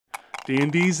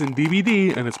D&D's in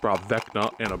DVD, and it's brought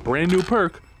Vecna and a brand new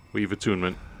perk, Weave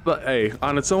Attunement. But hey,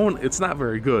 on its own, it's not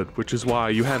very good, which is why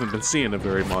you haven't been seeing it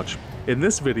very much. In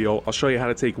this video, I'll show you how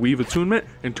to take Weave Attunement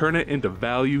and turn it into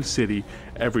Value City.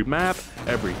 Every map,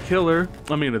 every killer,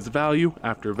 it's value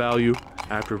after value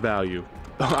after value.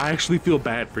 I actually feel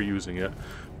bad for using it,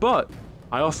 but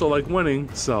I also like winning,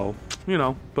 so,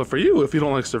 But for you, if you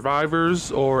don't like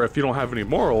survivors, or if you don't have any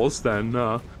morals, then,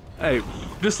 hey,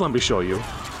 just let me show you.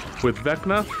 With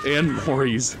Vecna and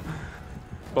Maurice.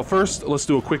 But first, let's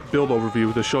do a quick build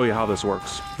overview to show you how this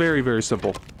works. Very, very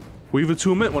simple. Weave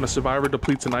Attunement, when a survivor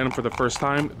depletes an item for the first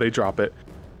time, they drop it.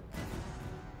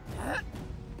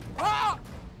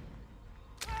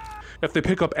 If they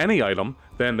pick up any item,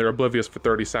 then they're oblivious for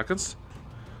 30 seconds.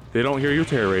 They don't hear your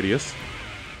terror radius.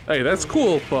 Hey, that's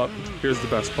cool, but here's the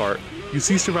best part. You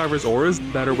see survivors' auras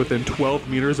that are within 12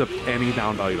 meters of any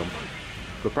downed item.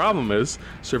 The problem is,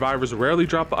 survivors rarely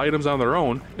drop the items on their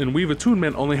own, and Weave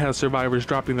Attunement only has survivors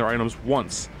dropping their items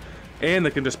once. And they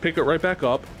can just pick it right back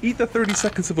up, eat the 30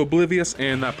 seconds of Oblivious,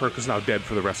 and that perk is now dead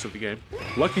for the rest of the game.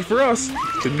 Lucky for us,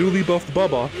 the newly buffed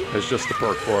Bubba has just the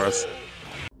perk for us.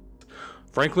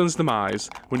 Franklin's Demise.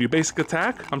 When you basic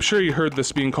attack, I'm sure you heard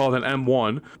this being called an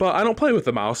M1, but I don't play with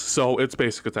the mouse, so it's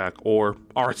basic attack, or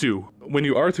R2. When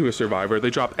you R2 a survivor,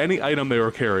 they drop any item they were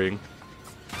carrying.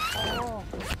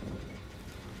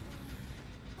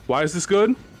 Why is this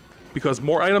good? Because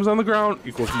more items on the ground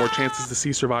equals more chances to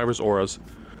see survivors' auras.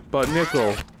 But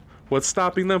Nickel, what's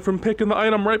stopping them from picking the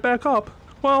item right back up?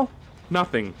 Well,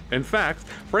 nothing. In fact,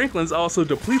 Franklin's also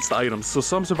depletes the items, so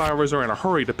some survivors are in a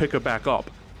hurry to pick it back up.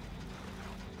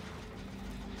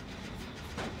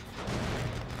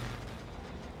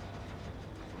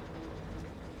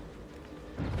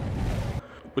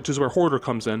 Which is where Hoarder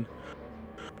comes in.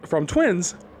 From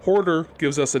Twins, Hoarder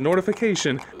gives us a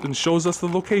notification and shows us the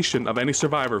location of any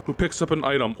survivor who picks up an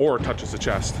item or touches a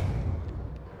chest.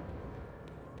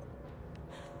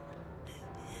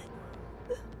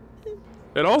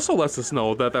 It also lets us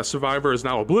know that that survivor is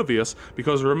now oblivious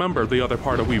because remember the other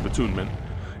part of Weave Attunement.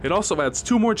 It also adds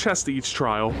 2 more chests to each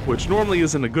trial, which normally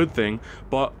isn't a good thing,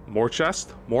 but more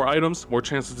chests, more items, more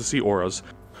chances to see auras.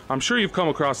 I'm sure you've come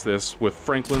across this with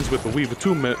Franklin's with the Weave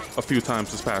Attunement a few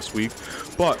times this past week,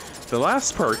 but the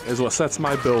last perk is what sets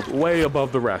my build way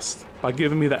above the rest, by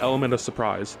giving me the element of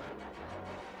surprise.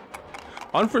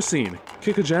 Unforeseen.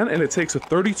 Kick a gen and it takes a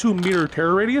 32-meter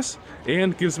terror radius,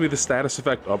 and gives me the status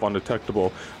effect of Undetectable,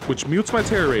 which mutes my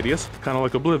terror radius, kind of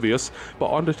like Oblivious,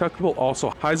 but Undetectable also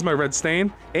hides my red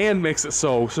stain, and makes it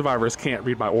so survivors can't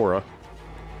read my aura.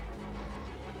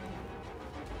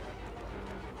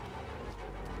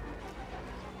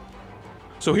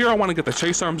 So here I want to get the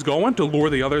chase arms going to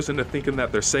lure the others into thinking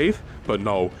that they're safe, but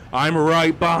no, I'm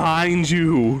right behind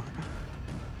you.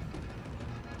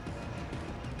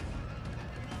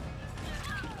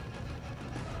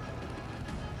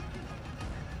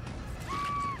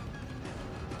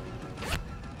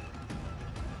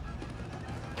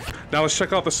 Now let's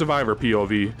check out the survivor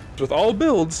POV. With all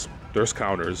builds, there's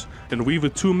counters, and Weave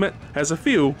Attunement has a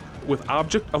few, with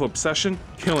Object of Obsession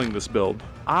killing this build.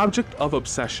 Object of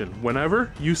Obsession.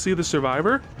 Whenever you see the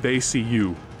survivor, they see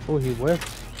you. Oh, he whipped.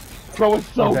 Bro, it's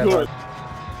so good.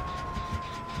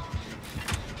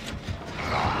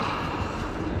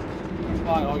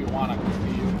 Fly all you want, I can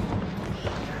see you.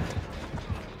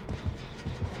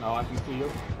 No, I can see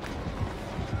you.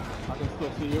 I can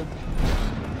still see you.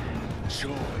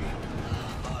 Joy.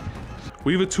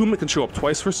 Weave Attunement can show up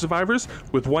twice for survivors,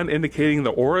 with one indicating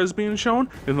the aura is being shown,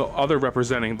 and the other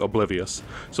representing the oblivious.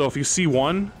 So if you see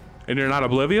one, and you're not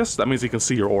oblivious, that means you can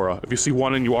see your aura. If you see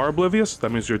one and you are oblivious,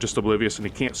 that means you're just oblivious and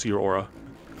you can't see your aura.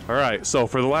 Alright, so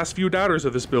for the last few doubters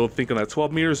of this build thinking that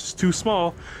 12 meters is too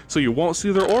small, so you won't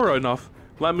see their aura enough,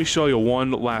 let me show you one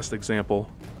last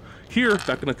example. Here,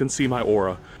 Vecna can see my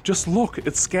aura. Just look,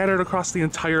 it's scattered across the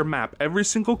entire map, every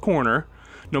single corner.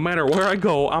 No matter where I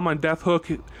go, I'm on Death Hook,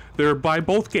 they're by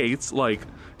both gates, like,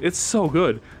 it's so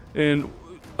good. And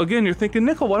again, you're thinking,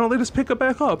 Nickel, why don't they just pick it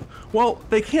back up? Well,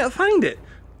 they can't find it,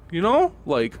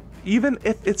 Like, even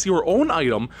if it's your own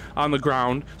item on the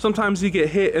ground, sometimes you get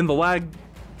hit and the lag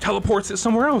teleports it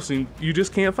somewhere else and you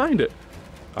just can't find it.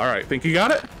 Alright, think you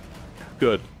got it?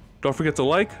 Good. Don't forget to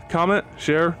like, comment,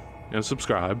 share, and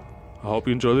subscribe. I hope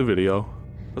you enjoy the video.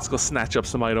 Let's go snatch up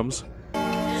some items.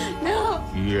 No!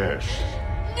 Yes.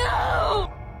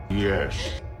 No!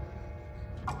 Yes.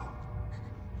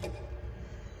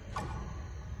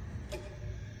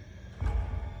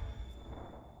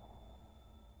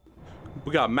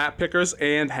 We got map pickers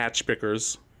and hatch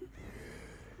pickers.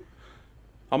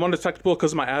 I'm undetectable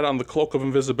because of my add on the Cloak of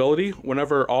Invisibility.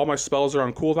 Whenever all my spells are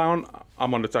on cooldown,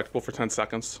 I'm undetectable for 10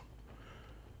 seconds.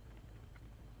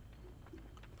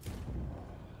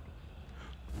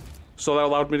 So that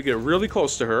allowed me to get really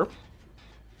close to her.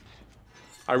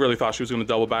 I really thought she was going to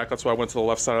double back. That's why I went to the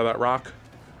left side of that rock.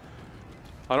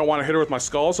 I don't want to hit her with my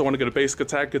skulls. I want to get a basic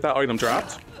attack, get that item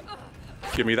dropped.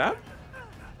 Give me that.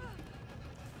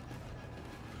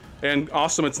 And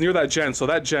awesome, it's near that gen, so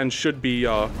that gen should be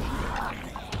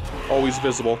always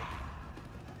visible.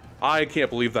 I can't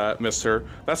believe that missed her.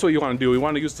 That's what you want to do. You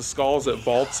want to use the skulls at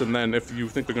vaults, and then if you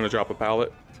think they're going to drop a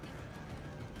pallet.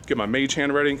 Get my mage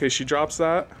hand ready in case she drops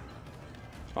that.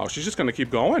 Oh, she's just going to keep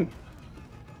going.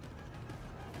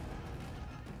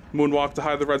 Moonwalk to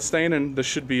hide the red stain, and this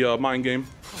should be a mind game.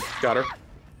 Got her.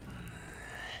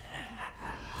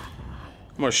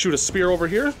 I'm going to shoot a spear over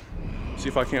here. See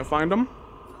if I can't find him.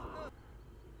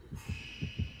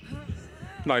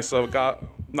 Nice,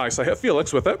 nice, I hit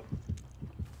Felix with it.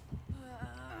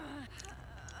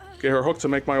 Get her hooked to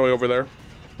make my way over there.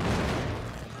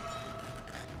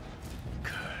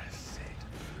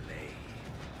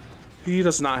 He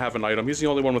does not have an item. He's the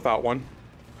only one without one.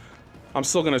 I'm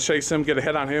still gonna chase him, get a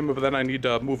hit on him, but then I need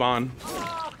to move on.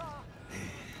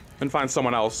 And find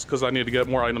someone else, because I need to get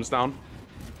more items down.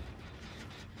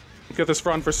 Get this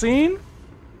for unforeseen.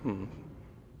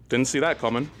 Didn't see that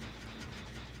coming.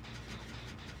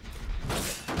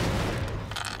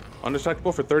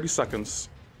 Undetectable for 30 seconds.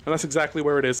 And that's exactly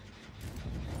where it is.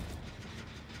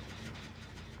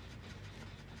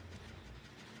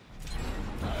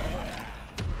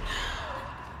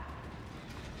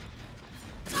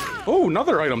 Oh,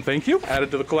 another item, thank you. Added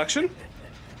to the collection.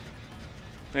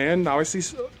 And now I see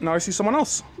someone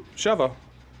else. Sheva.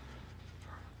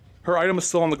 Her item is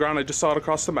still on the ground. I just saw it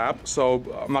across the map, so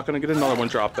I'm not going to get another one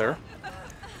dropped there.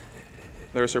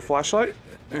 There's her flashlight.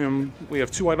 And we have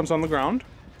 2 items on the ground.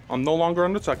 I'm no longer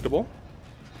undetectable.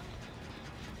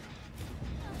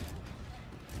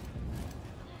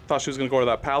 Thought she was going to go to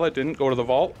that pallet, didn't. Go to the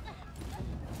vault.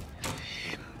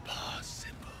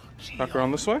 Back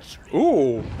around this way.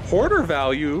 Ooh, hoarder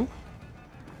value.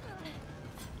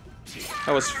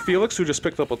 That was Felix who just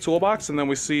picked up a toolbox, and then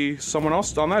we see someone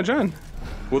else on that gen.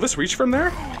 Will this reach from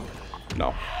there?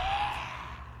 No.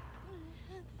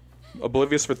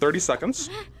 Oblivious for 30 seconds.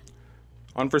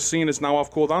 Unforeseen is now off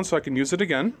cooldown, so I can use it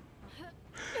again.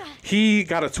 He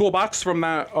got a toolbox from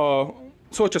that,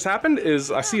 so what just happened is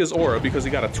I see his aura because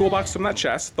he got a toolbox from that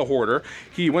chest, the hoarder.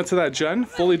 He went to that gen,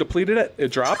 fully depleted it,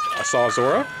 it dropped, I saw his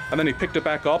aura, and then he picked it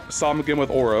back up, saw him again with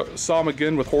aura, saw him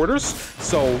again with hoarders,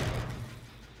 so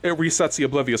it resets the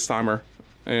oblivious timer.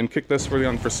 And kick this for the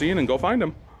unforeseen and go find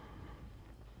him.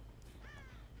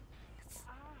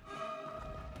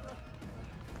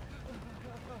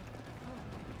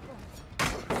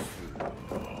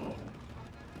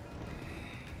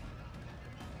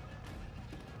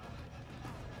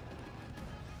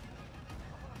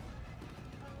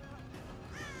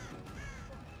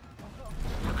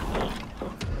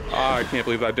 I can't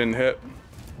believe that didn't hit.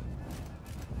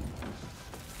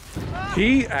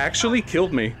 He actually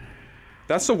killed me.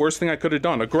 That's the worst thing I could have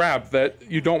done. A grab that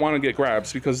you don't want to get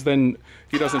grabs because then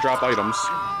he doesn't drop items.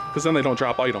 Because then they don't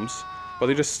drop items. But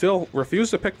they just still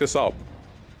refuse to pick this up.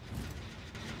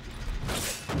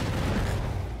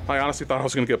 I honestly thought I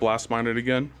was going to get blast minded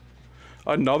again.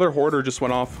 Another hoarder just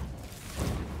went off.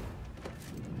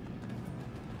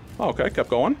 Oh, okay, kept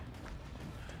going.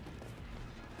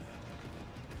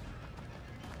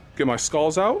 Get my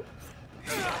skulls out.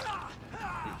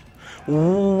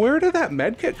 Where did that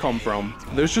medkit come from?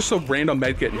 There's just a random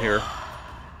medkit in here.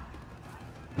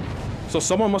 So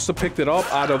someone must have picked it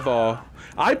up out of,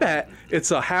 I bet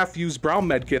it's a half-used brown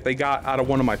medkit they got out of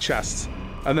one of my chests.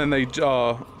 And then they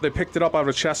picked it up out of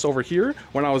a chest over here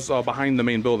when I was behind the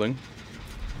main building.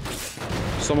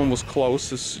 Someone was close.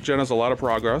 This gen has a lot of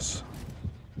progress.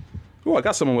 Ooh, I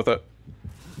got someone with it.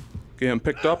 Get him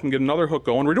picked up and get another hook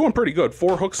going. We're doing pretty good.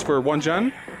 4 hooks for 1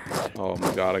 gen. Oh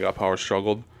my god, I got power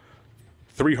struggled.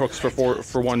 3 hooks for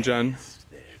 1 gen.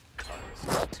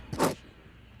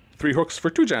 3 hooks for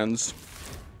 2 gens.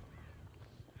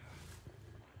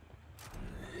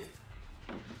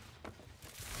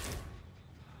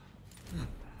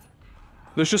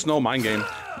 There's just no mind game.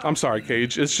 I'm sorry,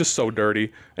 Cage. It's just so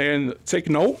dirty. And take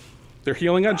note, they're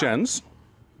healing at gens.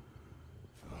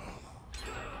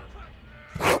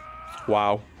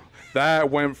 Wow. That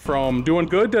went from doing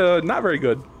good to not very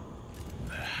good.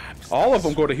 All of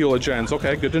them go to heal at gens.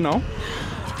 Okay, good to know.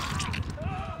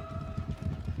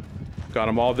 Got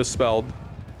them all dispelled.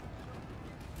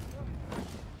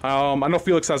 I know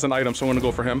Felix has an item, so I'm going to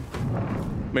go for him.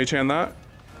 Mage hand that.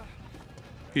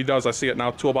 He does, I see it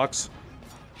now. Toolbox.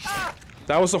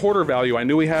 That was the hoarder value. I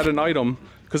knew he had an item,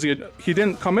 because he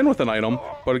didn't come in with an item,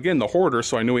 but again, the hoarder,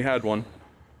 so I knew he had one.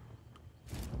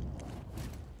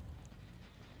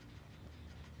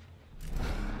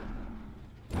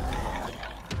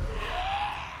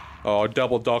 Oh,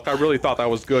 double duck. I really thought that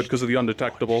was good because of the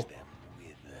undetectable.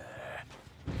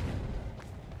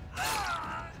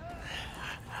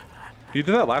 You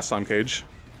did that last time, Cage.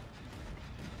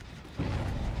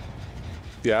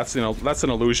 Yeah, that's, you know, that's an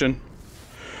illusion.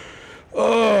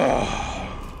 Ugh.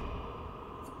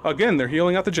 Again, they're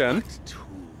healing at the gen.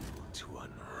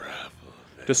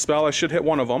 Dispel, I should hit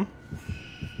one of them.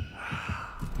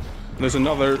 There's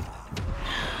another.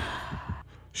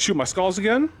 Shoot my skulls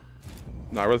again?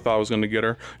 No, I really thought I was gonna get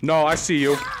her. No, I see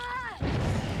you.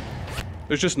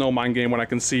 There's just no mind game when I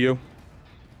can see you.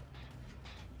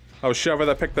 Oh, Sheva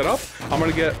that picked that up. I'm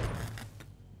gonna get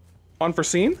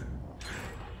unforeseen.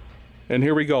 And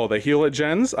here we go. They heal at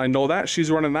gens. I know that. She's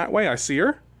running that way. I see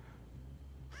her.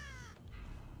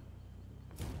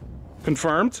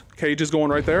 Confirmed. Cage is going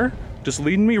right there. Just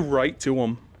leading me right to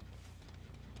him.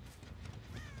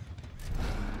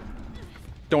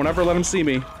 Don't ever let him see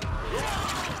me.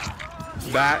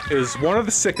 That is one of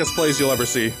the sickest plays you'll ever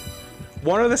see.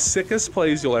 One of the sickest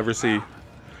plays you'll ever see.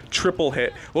 Triple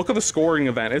hit. Look at the scoring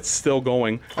event. It's still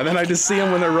going. And then I just see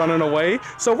them when they're running away.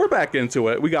 So we're back into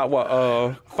it. We got, what,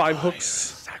 5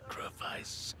 hooks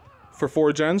for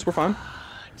 4 gens. We're fine.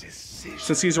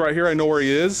 Since he's right here, I know where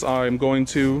he is. I'm going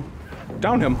to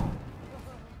down him.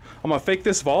 I'm going to fake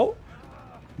this vault,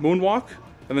 moonwalk,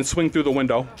 and then swing through the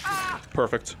window.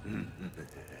 Perfect.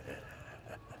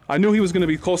 I knew he was going to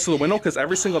be close to the window because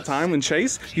every single time in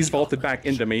chase, he's vaulted back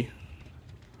into me.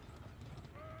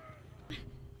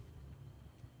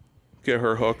 Get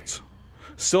her hooked.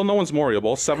 Still no one's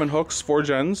moriable. 7 hooks, 4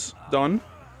 gens, done.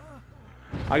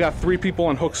 I got 3 people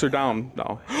on hooks are down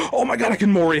now. Oh my god, I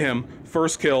can mori him.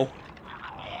 First kill.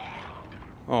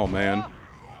 Oh man.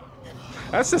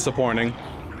 That's disappointing.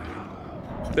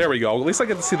 There we go. At least I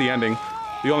get to see the ending.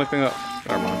 The only thing that...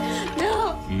 Never mind.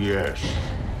 No! Yes.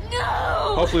 No!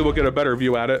 Hopefully we'll get a better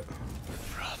view at it.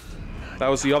 That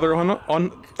was the other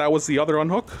that was the other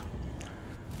unhook.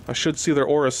 I should see their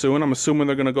aura soon. I'm assuming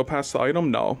they're gonna go past the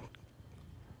item. No.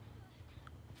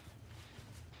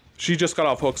 She just got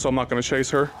off hook, so I'm not gonna chase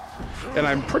her. And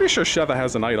I'm pretty sure Sheva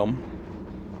has an item.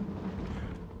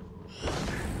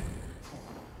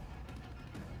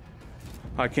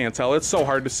 I can't tell. It's so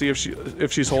hard to see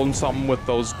if she's holding something with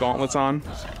those gauntlets on.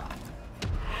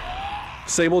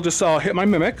 Sable just hit my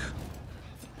mimic.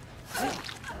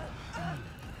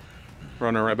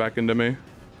 Running right back into me.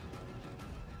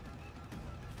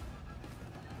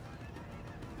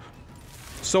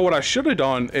 So what I should have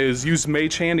done is use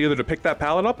Mage Hand either to pick that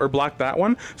pallet up or block that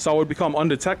one, so I would become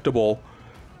undetectable.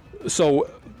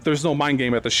 So there's no mind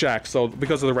game at the shack, so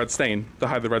because of the red stain, to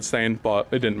hide the red stain, but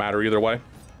it didn't matter either way.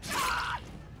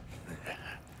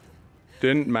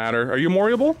 Didn't matter. Are you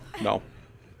moriable? No.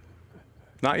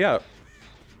 Not yet.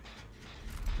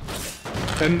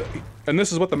 And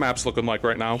this is what the map's looking like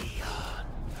right now.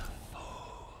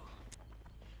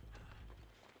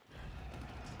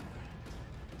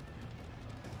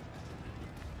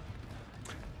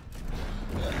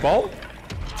 Vault?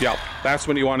 Yeah, that's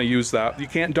when you want to use that. You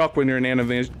can't duck when you're in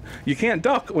animation. You can't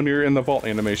duck when you're in the vault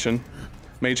animation.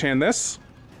 Mage Hand this.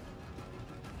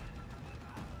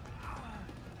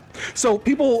 So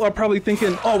people are probably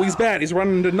thinking, oh, he's bad, he's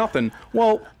running into nothing.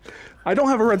 Well, I don't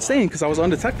have a red stain because I was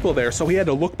undetectable there, so he had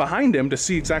to look behind him to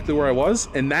see exactly where I was,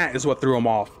 and that is what threw him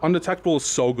off. Undetectable is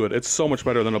so good. It's so much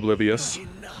better than Oblivious.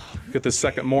 Get this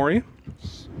second Mori.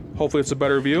 Hopefully it's a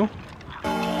better view.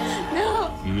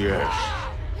 No! Yes.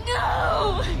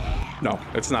 No! No,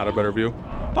 it's not a better view.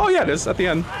 Oh yeah, it is, at the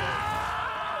end.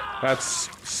 That's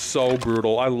so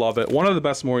brutal. I love it. One of the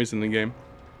best Moris in the game.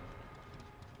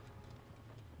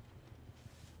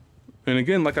 And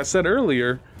again, like I said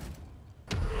earlier,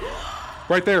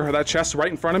 right there, that chest right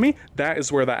in front of me, that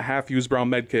is where that half-used brown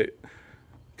medkit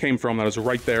came from. That was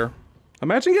right there.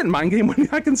 Imagine getting mind game when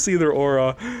I can see their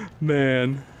aura.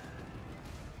 Man.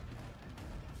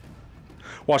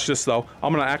 Watch this, though.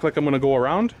 I'm going to act like I'm going to go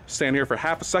around, stand here for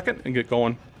half a second, and get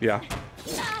going. Yeah.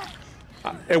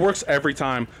 It works every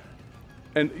time.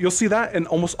 And you'll see that in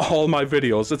almost all my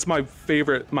videos. It's my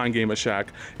favorite mind game at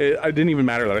Shack. It didn't even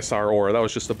matter that I saw her aura. That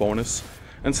was just a bonus.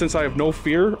 And since I have no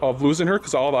fear of losing her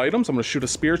because of all the items, I'm going to shoot a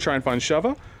spear, try and find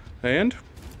Sheva. And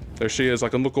there she is. I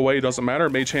can look away. It doesn't matter.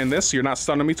 Mage Hand this. So you're not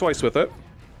stunning me twice with it.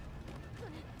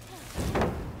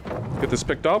 Get this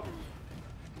picked up.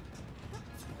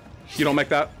 You don't make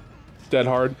that. Dead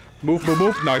hard. Move, move,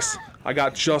 move. Nice. I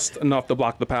got just enough to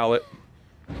block the pallet.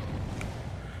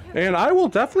 And I will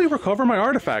definitely recover my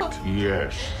artifact.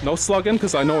 Yes. No slugging,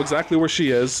 because I know exactly where she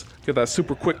is. Get that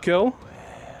super quick kill.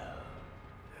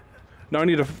 Now I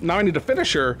need to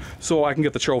finish her so I can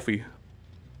get the trophy.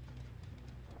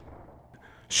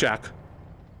 Shack.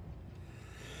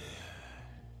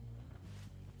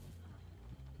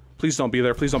 Please don't be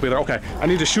there. Please don't be there. Okay, I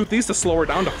need to shoot these to slow her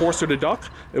down to force her to duck.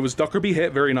 It was duck or be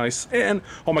hit. Very nice. And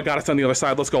oh my god, it's on the other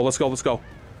side. Let's go. Let's go. Let's go.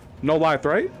 No life,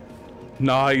 right?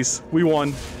 Nice. We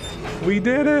won. We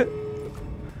did it.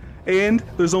 And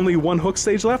there's only one hook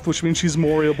stage left, which means she's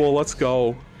Moriable. Let's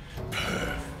go.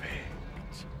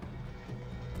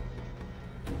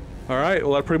 Alright,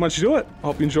 well that pretty much do it.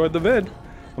 Hope you enjoyed the vid.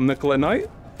 I'm Nicolette Knight.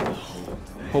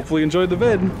 Hopefully you enjoyed the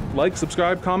vid. Like,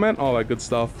 subscribe, comment, all that good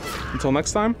stuff. Until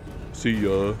next time, see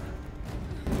ya.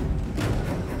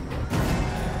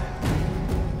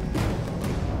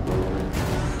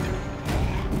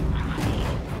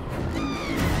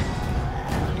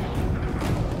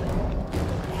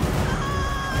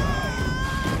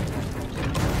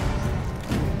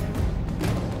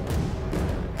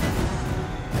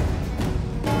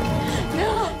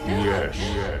 Yes.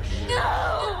 Yes.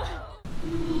 No!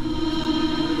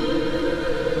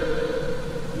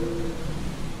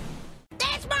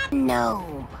 That's my...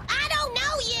 No. I don't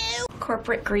know you!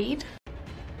 Corporate greed?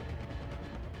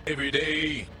 Every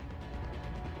day.